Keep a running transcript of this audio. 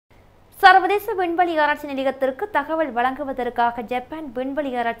சர்வதேச விண்வெளி ஆராய்ச்சி நிலையத்திற்கு தகவல் வழங்குவதற்காக ஜப்பான்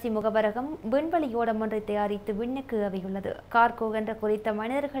விண்வெளி ஆராய்ச்சி முகவரகம் விண்வெளியோடம் ஒன்றை தயாரித்து விண்ணுக்கு ஏவியுள்ளது. கார்கோ என்ற குறித்த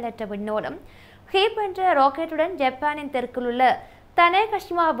மனிதர்களற்ற விண்ணோடம் ஹீப் என்ற ராக்கெட்டுடன் ஜப்பானின் தெற்கில் உள்ள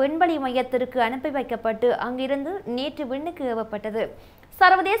தனேகஷிமா விண்வெளி மையத்திற்கு அனுப்பி வைக்கப்பட்டு அங்கிருந்து நேற்று விண்ணுக்கு ஏவப்பட்டது.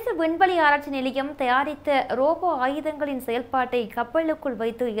 சர்வதேச விண்வெளி ஆராய்ச்சி நிலையம் தயாரித்த ரோபோ ஆயுதங்களின் செயல்பாட்டை கப்பலுக்குள்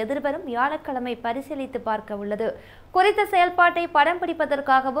வைத்து எதிர்வரும் வியாழக்கிழமை பரிசீலித்து பார்க்க உள்ளது. குறித்த செயல்பாட்டை படம்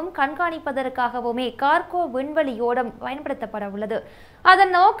பிடிப்பதற்காகவும் கண்காணிப்பதற்காகவுமே கார்கோ விண்வெளியோடம் பயன்படுத்தப்பட உள்ளது.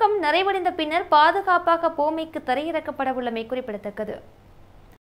 அதன் நோக்கம் நிறைவடைந்த பின்னர் பாதுகாப்பாக பூமிக்கு தரையிறக்கப்பட உள்ளமை குறிப்பிடத்தக்கது.